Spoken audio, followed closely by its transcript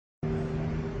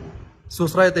សួ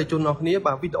ស្តីតែជនអរគ្នា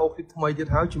បាទវីដេអូ clip ថ្មីទៀត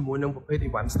ហើយជាមួយនឹងប្រភេទ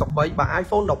event stock 3បាទ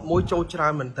iPhone 11ចូលច្រើ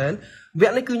នមែនតើវ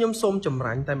គ្គនេះគឺខ្ញុំសូមចម្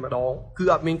រាញ់តែម្ដងគឺ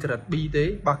អត់មាន grade B ទេ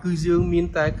បាទគឺយើងមាន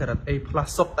តែ grade A+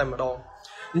 សុទ្ធតែម្ដង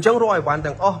អញ្ចឹងរាល់ event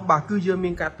ទាំងអស់បាទគឺយើងមា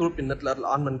នការត្រួតពិនិត្យល្អិតល្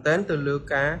អន់មែនតើទៅលើ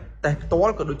ការតេស្តផ្ទា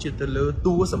ល់ក៏ដូចជាទៅលើ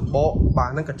តួសម្បកបា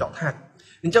ទនឹងកញ្ចក់ថាច់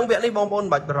អញ្ចឹងវគ្គនេះបងប្អូនមិ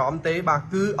នបាច់បារម្ភទេបាទ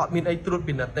គឺអត់មានអីត្រួត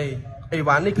ពិនិត្យទេអី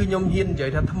វ៉ាន់នេះគឺខ្ញុំហ៊ាននិយាយ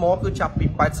ថាថ្មគឺចាប់ពី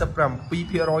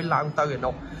 87% ឡើងទៅឯ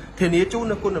នោះធានាជូន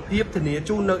នៅគុណភាពធានា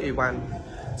ជូននៅអីវ៉ាន់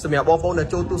សម្រាប់បងប្អូនដែល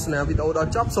ចូលទស្សនាវីដេអូដល់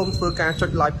ចប់សូមធ្វើការចុច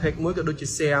like page មួយក៏ដូចជា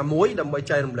share មួយដើម្បី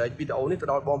ចែករំលែកវីដេអូនេះទៅ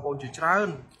ដល់បងប្អូនជាច្រើន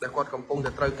ដែលគាត់កំពុងតែ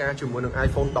ត្រូវការជាមួយនឹង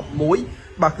iPhone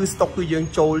 11បាទគឺ stock គឺយើង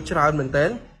ចូលច្រើនមែនតើ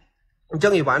អញ្ចឹ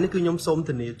ងអីវ៉ាន់នេះគឺខ្ញុំសូម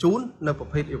ធានាជូននៅប្រ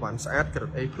ភេទអីវ៉ាន់ស្អាត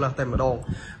grade A+ តែម្ដង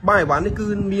បាទអីវ៉ាន់នេះគឺ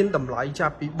មានតម្លៃចា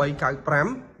ប់ពី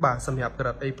 395 បាទសម្រាប់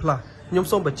grade A+ ខ្ញុំ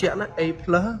សូមបញ្ជាក់ណា A+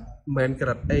 មិនមែន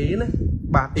grade A ណា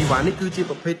បាទអីវ៉ាន់នេះគឺជា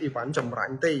ប្រភេទអីវ៉ាន់ចម្រា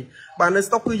ញ់ទេបាទនៅ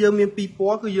stock គឺយើងមានពីរព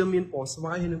ណ៌គឺយើងមានពណ៌ស្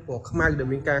វាយហើយនិងពណ៌ខ្មៅដែល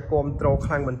មានការគាំទ្រ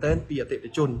ខ្លាំងមែនទែនពីអតិ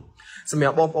ថិជនសម្រា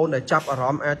ប់បងប្អូនដែលចាប់អារ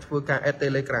ម្មណ៍អាចធ្វើការ add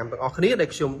Telegram ទាំងអស់គ្នាដែល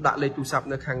ខ្ញុំដាក់លេខទូរស័ព្ទ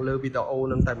នៅខាងលើវីដេអូ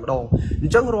នឹងតែម្ដងអ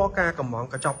ញ្ចឹងរាល់ការកម្មង់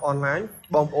កញ្ចប់អនឡាញ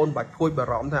បងប្អូនបាច់ភួយបា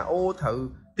រម្ភថាអូត្រូវ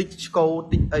តិចឆ្កោ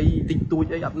តិចអីតិចទួច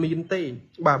អីអត់មានទេ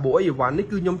បាទព្រោះអីវ៉ាន់នេះ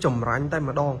គឺខ្ញុំចម្រាញ់តែ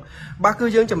ម្ដងបាទគឺ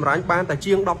យើងចម្រាញ់បានតែ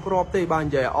ជាង10គ្រាប់ទេបាទ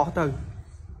និយាយអស់ទៅ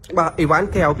បាទអីវ៉ាន់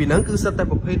កែវពីហ្នឹងគឺសិតតែ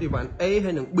ប្រភេទអីវ៉ាន់ A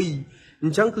ហើយនិង B អ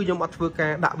ញ្ចឹងគឺខ្ញុំអត់ធ្វើកា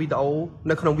រដាក់វីដេអូ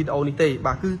នៅក្នុងវីដេអូនេះទេ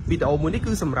បាទគឺវីដេអូមួយនេះ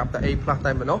គឺសម្រាប់តែ A+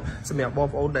 តែប៉ុណ្ណោះសម្រាប់បង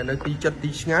ប្អូនដែលនៅទីចិត្តទី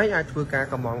ឆ្ងាយអាចធ្វើការ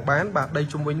កម្មង់បានបាទដី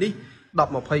ជុំវិញនេះ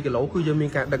10-20 គីឡូគឺយើងមាន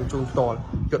ការដឹកជញ្ជូនផ្ទាល់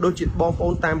ក៏ដូចជាបងប្អូ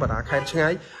នតាមបណ្ដាខេត្តឆ្ងា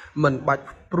យមិនបាច់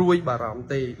ព្រួយបារម្ភ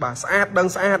ទេបាទស្អាតដឹង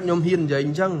ស្អាតខ្ញុំហ៊ាននិយាយអ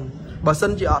ញ្ចឹងបើសិ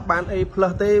នជាអត់បាន A+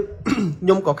 ទេខ្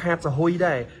ញុំក៏ខាតសហុយ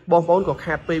ដែរបងប្អូនក៏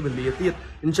ខាតពេលវេលាទៀត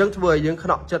អញ្ចឹងធ្វើឲ្យយើងខ្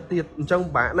នក់ចិត្តទៀតអញ្ចឹង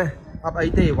ពិបាកណាស់អត់អី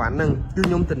ទេអីវ៉ាន់ហ្នឹងគឺ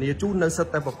ខ្ញុំធានាជូននៅសិត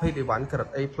តែប្រភេទអីវ៉ាន់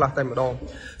grade A+ តែម្ដង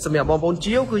សម្រាប់បងប្អូន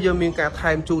ជាវគឺយើងមានការ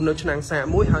ថែមជូននៅឆ្នាំងសាក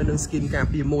មួយហើយនឹង skin ការ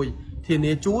ពារមួយធា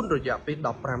នាជូនរយៈពេល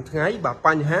15ថ្ងៃបាទប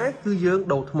ញ្ហាគឺយើង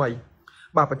ដូរថ្មី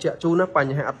បាទបញ្ជាក់ជូនណាប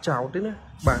ញ្ហាអត់ចោលទេណា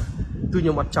បាទគឺខ្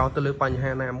ញុំអត់ចោលទៅលើបញ្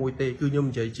ហាណាមួយទេគឺខ្ញុំ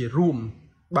និយាយជារួម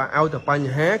បាទឲ្យតែប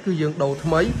ញ្ហាគឺយើងដូរថ្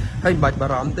មីហើយមិនបាច់បា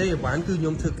រម្ភទេអីវ៉ាន់គឺខ្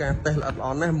ញុំធ្វើការតេស្តល្អិតល្អ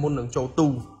ន់ណាស់មុននឹងចូលទូ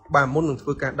បាទមុននឹងធ្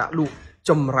វើការដាក់លក់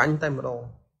ចម្រាញ់តែម្ដង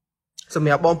សម្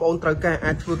រាប់បងប្អូនត្រូវការ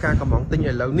អាចធ្វើការកម្មង់ទិញ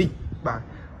ឥឡូវនេះបាទ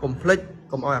កុំភ្លេច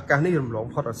កុំឲ្យឱកាសនេះរំលង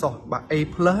ផុតអសោះបាទ A+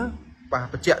 បាទ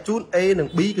បញ្ជាក់ជូន A និង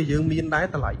B ក៏យើងមានដែរ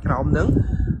តម្លៃក្រោមហ្នឹង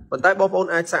ប៉ុន្តែបងប្អូន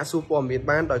អាចសាកសួរព័ត៌មាន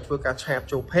បានដោយធ្វើការឆាប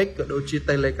ចូល page ក៏ដូចជា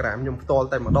Telegram ខ្ញុំផ្ទាល់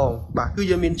តែម្ដងបាទគឺ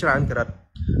យើងមានច្រើនក្រិត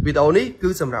វីដេអូនេះគឺ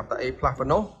សម្រាប់តែ A+ ប៉ុ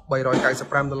ណ្ណោះ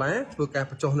$395ធ្វើការ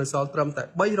បញ្ចុះនៅសល់ត្រឹមតែ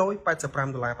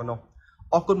$385ប៉ុណ្ណោះ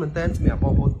អរគុណមែនទែនសម្រាប់ប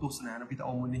ងប្អូនទស្សនានៅវីដេ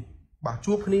អូមួយនេះបាទ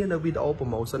ជួបគ្នានៅវីដេអូ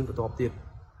promotion បន្តទៀត